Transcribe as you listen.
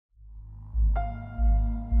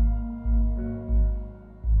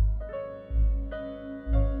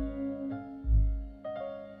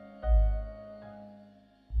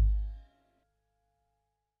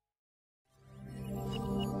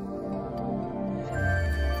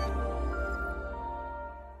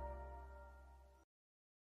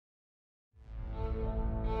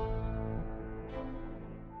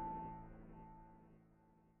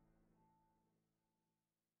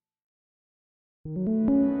We've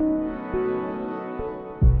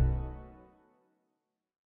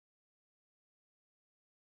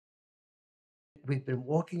been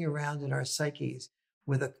walking around in our psyches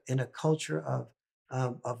in a culture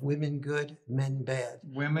of women good, men bad,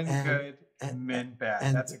 Women and good, and men bad.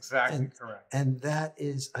 and That's exactly and correct. and that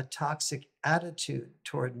is a toxic attitude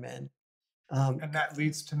toward men. Um, And that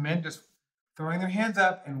leads to men just throwing their hands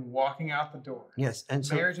up and walking out the door. yes, and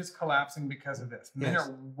so Marriage is collapsing because of this. Men yes,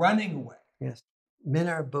 are running away. yes, men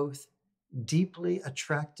are both deeply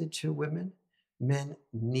attracted to women. Men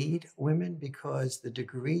need women because the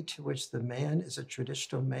degree to which the man is a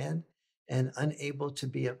traditional man and unable to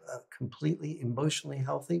be a completely emotionally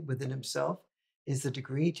healthy within himself is the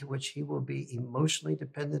degree to which he will be emotionally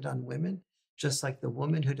dependent on women, just like the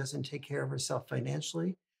woman who doesn't take care of herself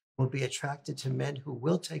financially will be attracted to men who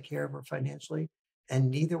will take care of her financially,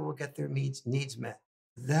 and neither will get their needs met.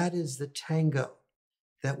 That is the tango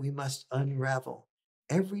that we must unravel.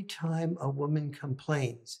 Every time a woman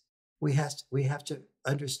complains, we have to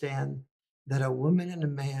understand that a woman and a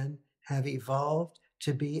man have evolved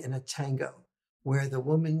to be in a tango where the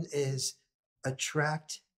woman is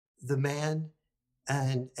attract the man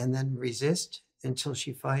and then resist until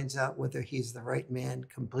she finds out whether he's the right man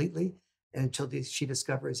completely, and until she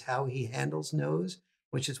discovers how he handles no's,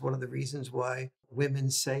 which is one of the reasons why women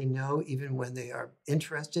say no even when they are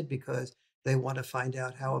interested, because they want to find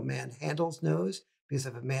out how a man handles no's. Because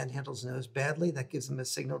if a man handles no's badly, that gives them a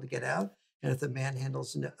signal to get out, and if the man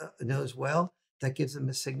handles no's well, that gives them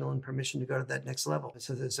a signal and permission to go to that next level.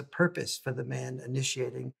 So there's a purpose for the man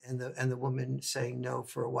initiating and the woman saying no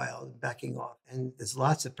for a while and backing off. And there's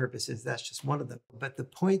lots of purposes. That's just one of them. But the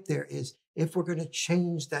point there is, if we're going to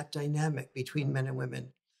change that dynamic between men and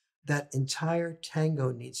women, that entire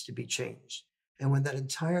tango needs to be changed. And when that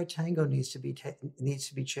entire tango needs to be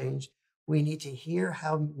changed, we need to hear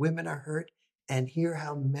how women are hurt and hear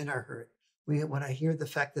how men are hurt. When I hear the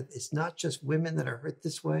fact that it's not just women that are hurt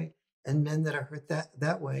this way and men that are hurt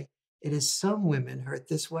that way, it is some women hurt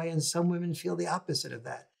this way and some women feel the opposite of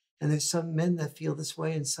that. And there's some men that feel this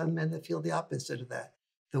way and some men that feel the opposite of that.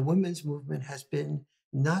 The women's movement has been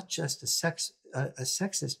not just a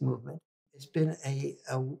sexist movement. It's been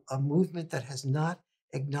a movement that has not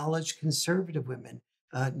acknowledged conservative women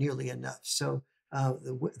nearly enough. So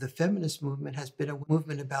the feminist movement has been a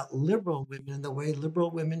movement about liberal women and the way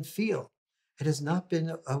liberal women feel. It has not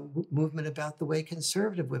been a movement about the way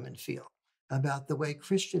conservative women feel, about the way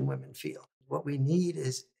Christian women feel. What we need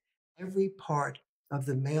is every part of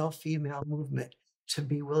the male female movement to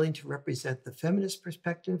be willing to represent the feminist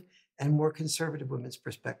perspective and more conservative women's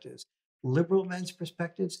perspectives, liberal men's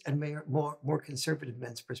perspectives and more conservative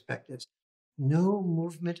men's perspectives. No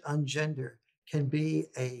movement on gender can be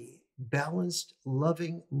a balanced,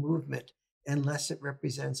 loving movement unless it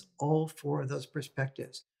represents all four of those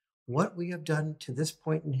perspectives. What we have done to this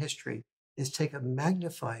point in history is take a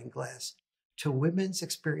magnifying glass to women's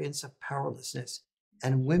experience of powerlessness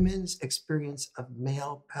and women's experience of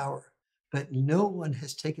male power. But no one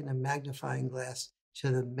has taken a magnifying glass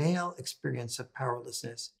to the male experience of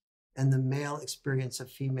powerlessness and the male experience of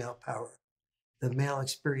female power, the male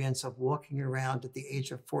experience of walking around at the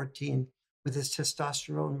age of 14 with his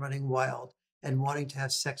testosterone running wild and wanting to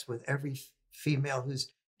have sex with every female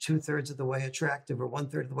who's 2/3 of the way attractive or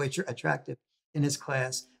 1/3 of the way attractive in his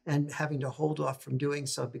class, and having to hold off from doing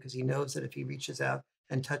so because he knows that if he reaches out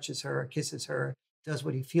and touches her or kisses her, does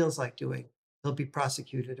what he feels like doing, he'll be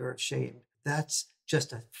prosecuted or shamed. That's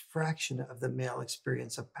just a fraction of the male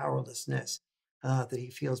experience of powerlessness that he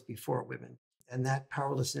feels before women. And that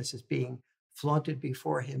powerlessness is being flaunted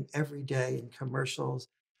before him every day in commercials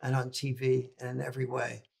and on TV and in every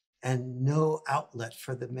way, and no outlet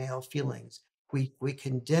for the male feelings. We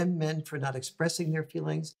condemn men for not expressing their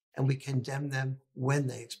feelings, and we condemn them when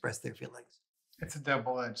they express their feelings. It's a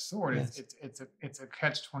double-edged sword. Yes. It's a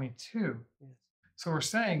catch-22. Yes. So we're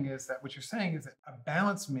saying is that what you're saying is that a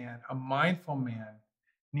balanced man, a mindful man,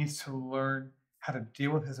 needs to learn how to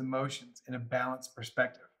deal with his emotions in a balanced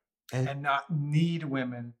perspective and not need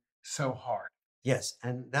women so hard. Yes,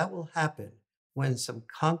 and that will happen when some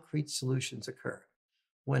concrete solutions occur.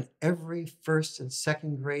 When every first and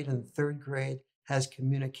second grade and third grade has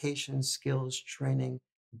communication skills training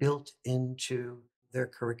built into their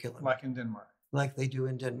curriculum, Like in Denmark. like they do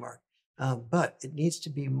in Denmark. But it needs to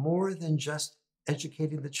be more than just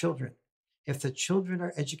educating the children. If the children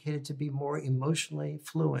are educated to be more emotionally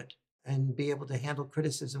fluent and be able to handle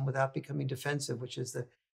criticism without becoming defensive, which is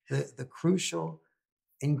the crucial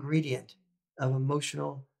ingredient of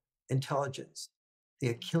emotional intelligence. The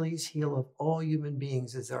Achilles heel of all human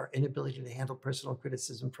beings is our inability to handle personal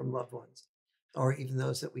criticism from loved ones. or even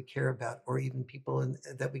those that we care about, or even people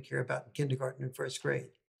that we care about in kindergarten and first grade.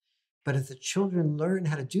 But if the children learn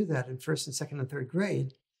how to do that in first and second and third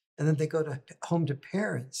grade, and then they go to home to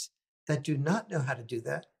parents that do not know how to do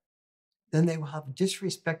that, then they will have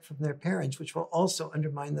disrespect from their parents, which will also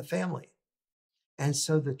undermine the family. And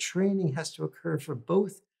so the training has to occur for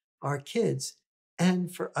both our kids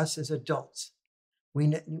and for us as adults. We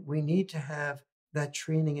need to have that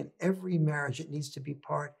training in every marriage. It needs to be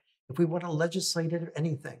part, if we want to legislate it or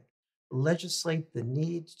anything, legislate the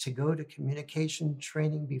need to go to communication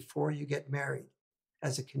training before you get married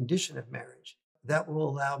as a condition of marriage. That will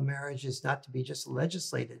allow marriages not to be just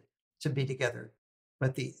legislated to be together,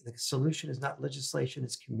 but the solution is not legislation,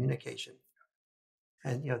 it's communication.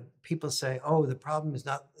 And people say, "Oh, the problem is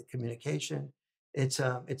not the communication; it's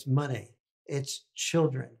money, it's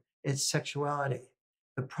children, it's sexuality."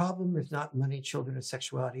 The problem is not money, children, and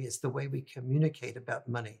sexuality; it's the way we communicate about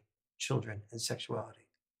money, children, and sexuality.